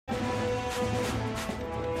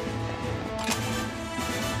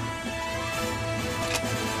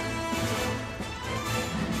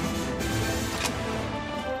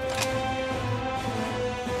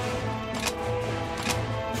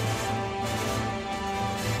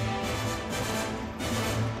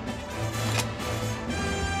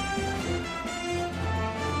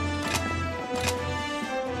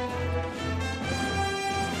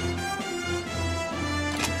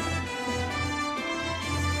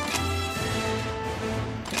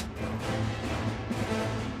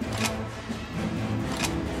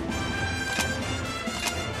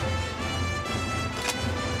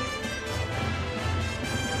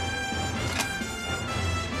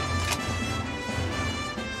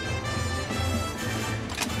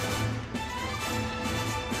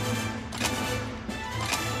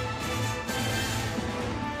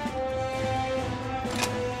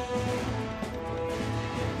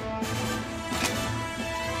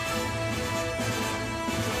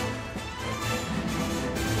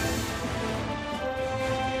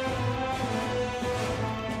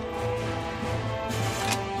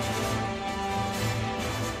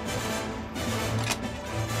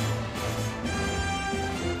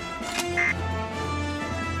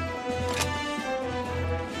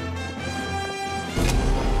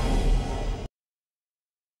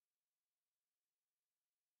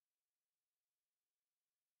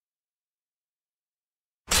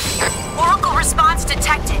Oracle response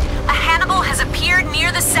detected. A Hannibal has appeared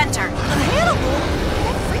near the center. A Hannibal?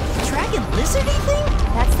 That freaky dragon lizardy thing?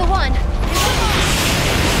 That's the one.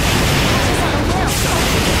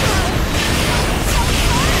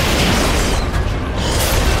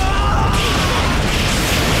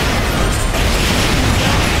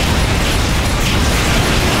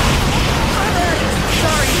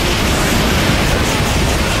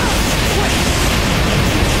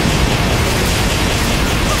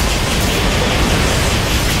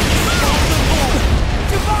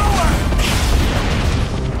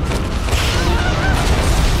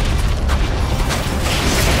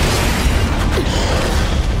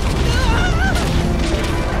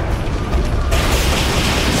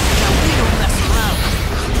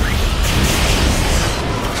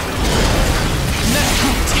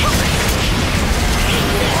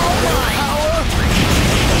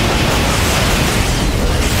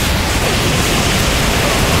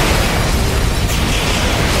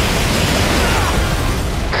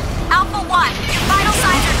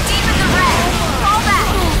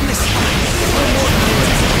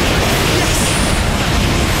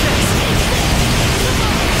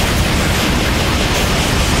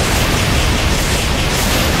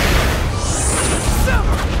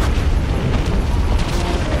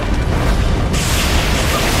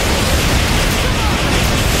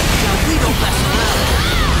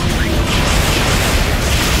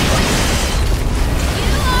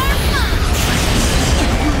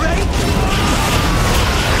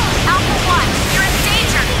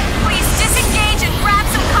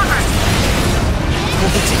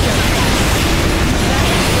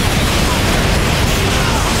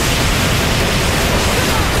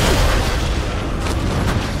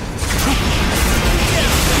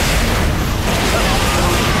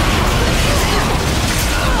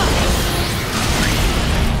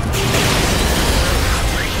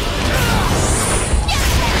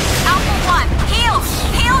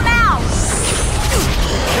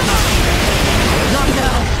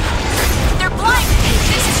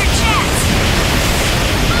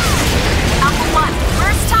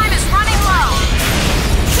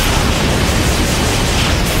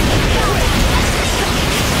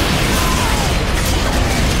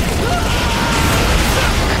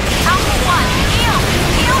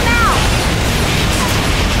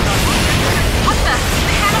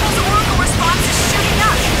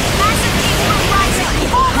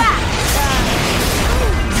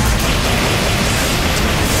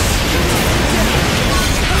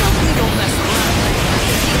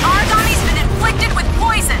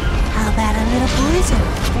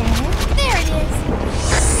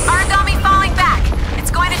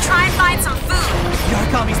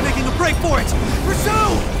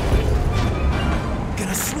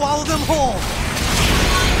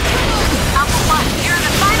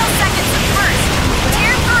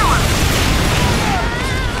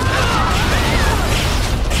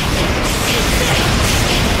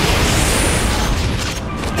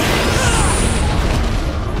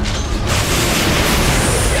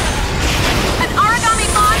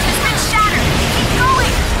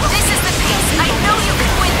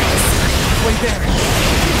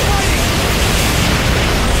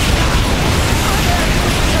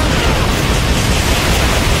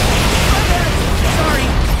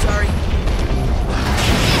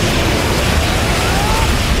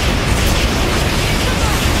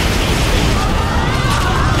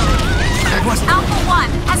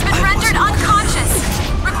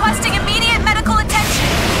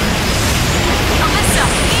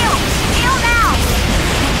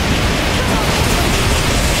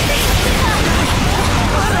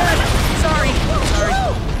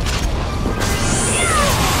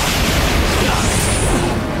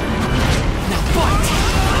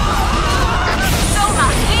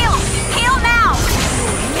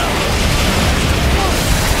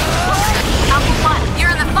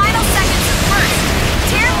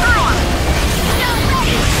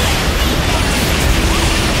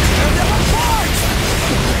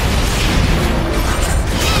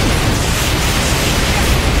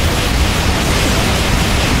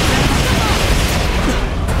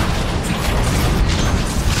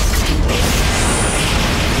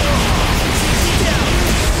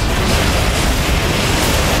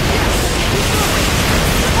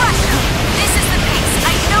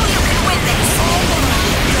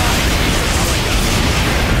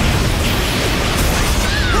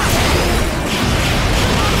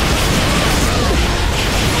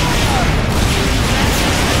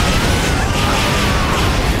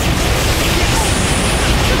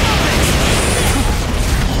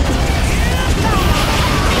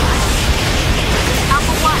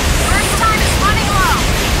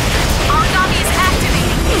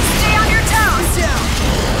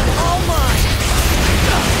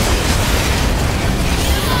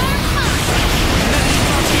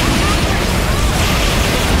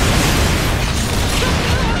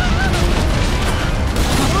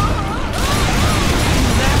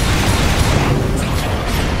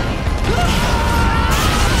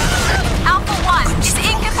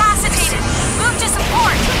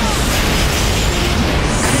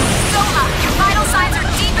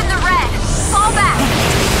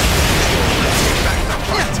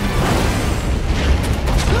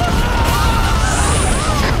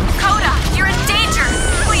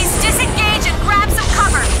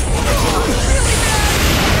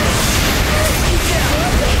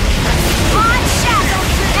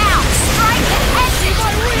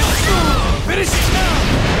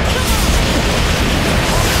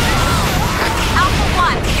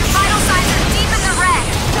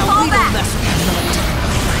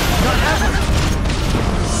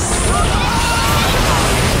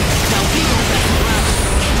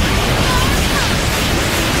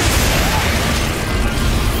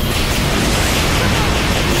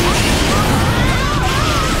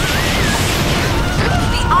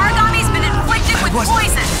 with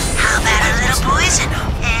poison. How about a little poison?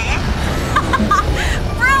 Eh?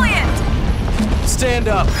 Brilliant! Stand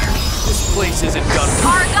up. This place isn't done.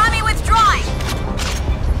 Aragami withdrawing.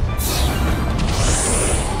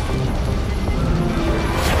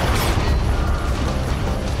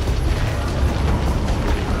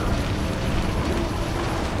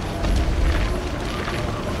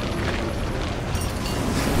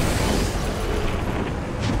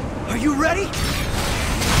 Are you ready?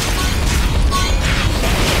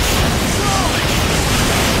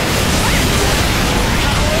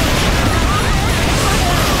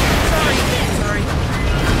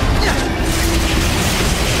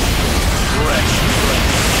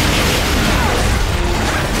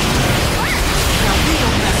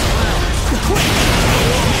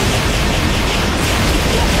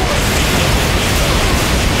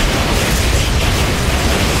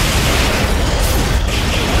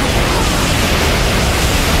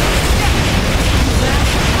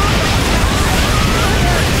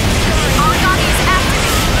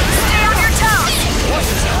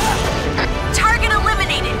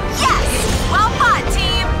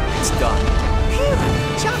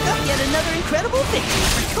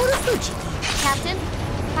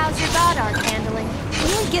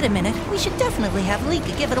 Have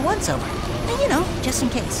Lika give it a once-over. And, you know, just in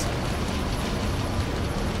case.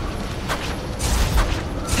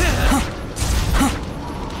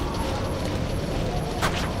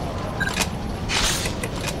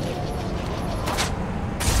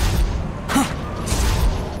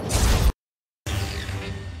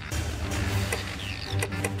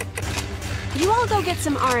 You all go get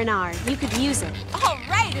some R&R. You could use it. All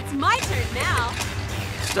right, it's my turn now.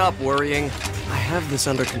 Stop worrying. I have this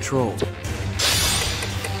under control.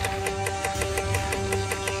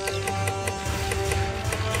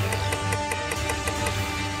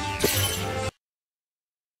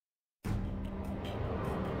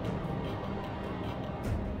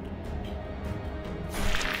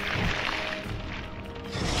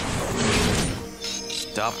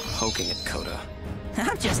 Stop poking it, Coda.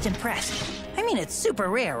 I'm just impressed. I mean, it's super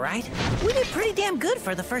rare, right? We did pretty damn good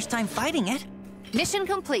for the first time fighting it. Mission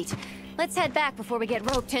complete. Let's head back before we get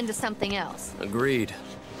roped into something else. Agreed.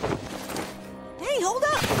 Hey, hold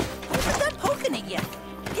up! I'm not done poking it yet.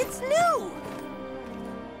 It's new!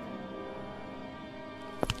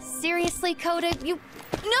 Seriously, Coda? You...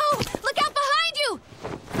 No! Look out behind you!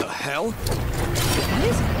 The hell? What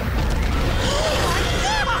is it? Oh my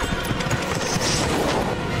God!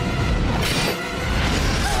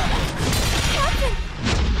 Captain!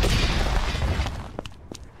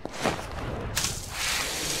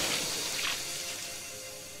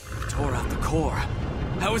 Tore out the core.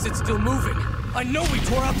 How is it still moving? I know we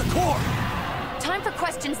tore out the core! Time for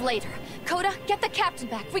questions later. Coda, get the captain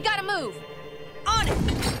back. We gotta move. On it!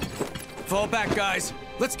 Fall back, guys.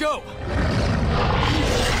 Let's go!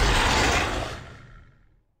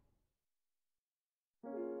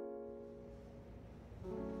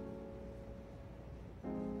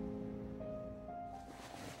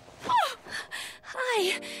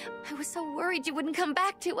 Hi. I was so worried you wouldn't come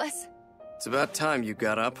back to us. It's about time you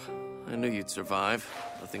got up. I knew you'd survive.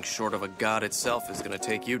 Nothing short of a god itself is gonna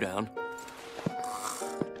take you down.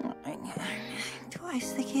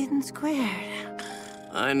 Twice the kid squared.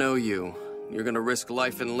 I know you. You're gonna risk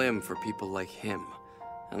life and limb for people like him.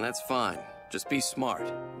 And that's fine. Just be smart.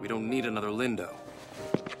 We don't need another Lindo.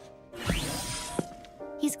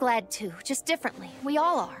 He's glad too, just differently. We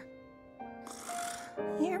all are.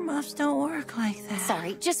 Earmuffs don't work like that.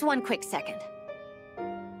 Sorry, just one quick second.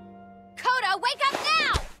 Coda, wake up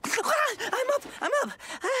now! I'm up.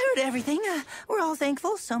 I heard everything. We're all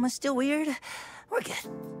thankful. Soma's still weird. We're good.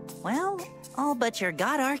 Well, all but your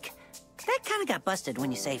god arc. That kind of got busted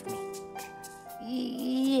when you saved me.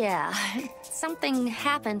 Yeah, something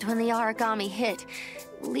happened when the Aragami hit.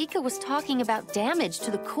 Lika was talking about damage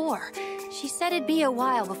to the core. She said it'd be a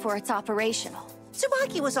while before it's operational.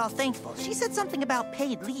 Tsubaki was all thankful. She said something about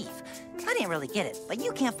paid leave. I didn't really get it, but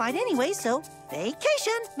you can't fight anyway, so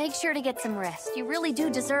vacation. Make sure to get some rest. You really do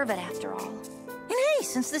deserve it after all. And hey,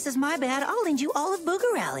 since this is my bad, I'll lend you all of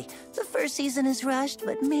Booger Rally. The first season is rushed,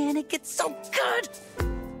 but man, it gets so good.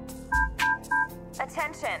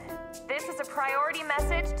 Attention. This is a priority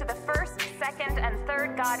message to the 1st, 2nd, and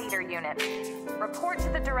 3rd God Eater units. Report to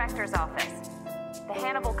the Director's office. The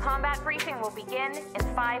Hannibal combat briefing will begin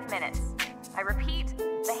in 5 minutes. I repeat,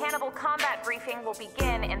 the Hannibal combat briefing will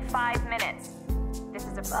begin in 5 minutes. This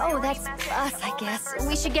is a priority that's message us, to I all guess. members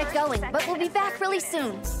We of should the get 1st, going, but 2nd, we'll be and back 3rd really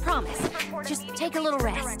sections. soon. Promise. Please report Just immediately take a little to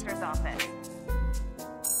the rest. Director's office.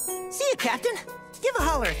 See you, Captain. Give a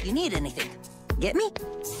holler if you need anything. Get me?